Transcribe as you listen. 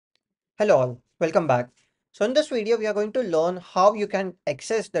Hello all, welcome back. So in this video, we are going to learn how you can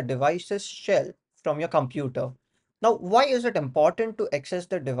access the device's shell from your computer. Now, why is it important to access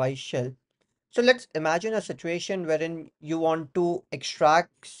the device shell? So let's imagine a situation wherein you want to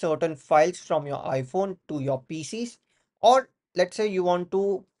extract certain files from your iPhone to your PCs, or let's say you want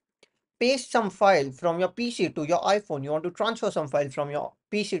to paste some file from your PC to your iPhone. You want to transfer some file from your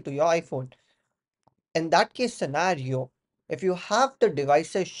PC to your iPhone. In that case scenario, if you have the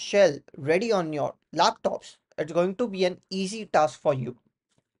device's shell ready on your laptops, it's going to be an easy task for you.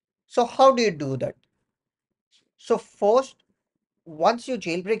 So how do you do that? So first, once you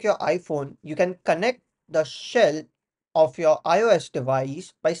jailbreak your iPhone, you can connect the shell of your iOS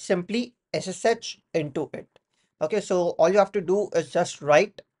device by simply SSH into it. Okay, so all you have to do is just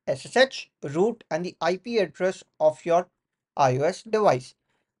write SSH root and the IP address of your iOS device.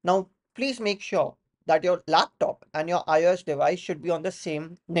 Now, please make sure that your laptop and your iOS device should be on the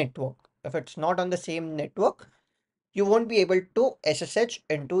same network. If it's not on the same network, you won't be able to SSH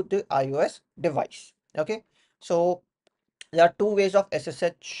into the iOS device. Okay, so there are two ways of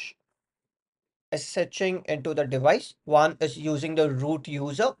SSHing into the device. One is using the root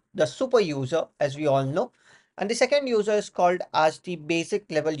user, the super user, as we all know. And the second user is called as the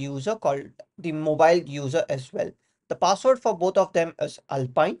basic level user, called the mobile user as well. The password for both of them is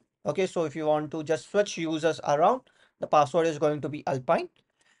Alpine. Okay, so if you want to just switch users around, the password is going to be Alpine.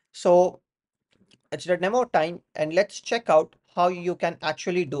 So it's the demo time and let's check out how you can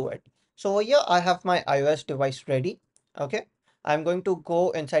actually do it. So here I have my iOS device ready. Okay, I'm going to go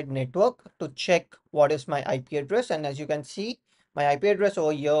inside network to check what is my IP address, and as you can see, my IP address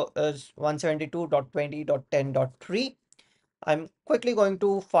over here is 172.20.10.3. I'm quickly going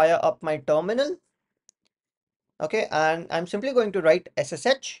to fire up my terminal. Okay, and I'm simply going to write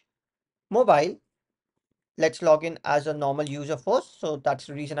SSH mobile. Let's log in as a normal user first. So that's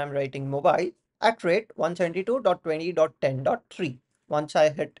the reason I'm writing mobile at rate 172.20.10.3. Once I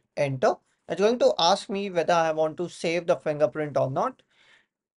hit enter, it's going to ask me whether I want to save the fingerprint or not.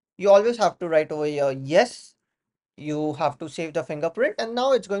 You always have to write over here, yes, you have to save the fingerprint. And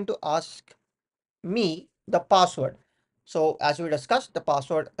now it's going to ask me the password. So as we discussed, the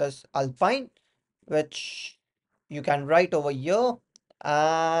password is Alpine, which you can write over here.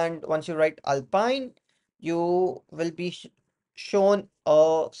 And once you write Alpine, you will be shown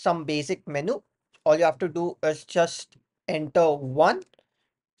some basic menu. All you have to do is just enter one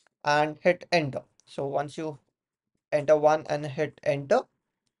and hit enter. So once you enter one and hit enter,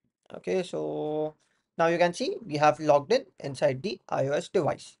 okay, so now you can see we have logged in inside the iOS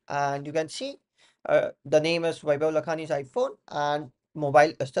device, and you can see the name is Vaibhav Lakhani's iPhone and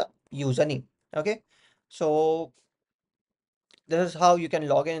mobile is the username. Okay, so this is how you can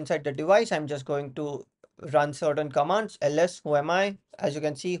log in inside the device. I'm just going to run certain commands. ls who am I, as you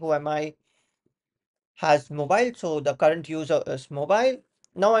can see, who am I has mobile, so the current user is mobile.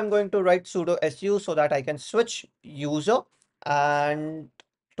 Now I'm going to write sudo su so that I can switch user and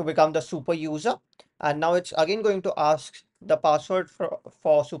to become the super user. And now it's again going to ask the password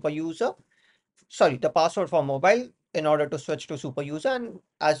for super user, sorry, the password for mobile in order to switch to super user. And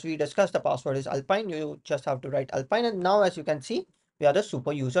as we discussed, the password is Alpine. You just have to write Alpine. And now, as you can see, we are the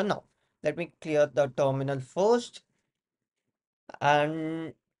super user now. Let me clear the terminal first.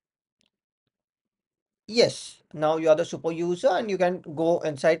 And yes, now you are the super user and you can go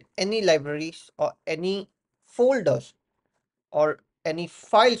inside any libraries or any folders or any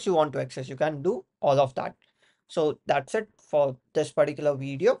files you want to access. You can do all of that. So that's it for this particular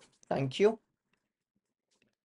video. Thank you.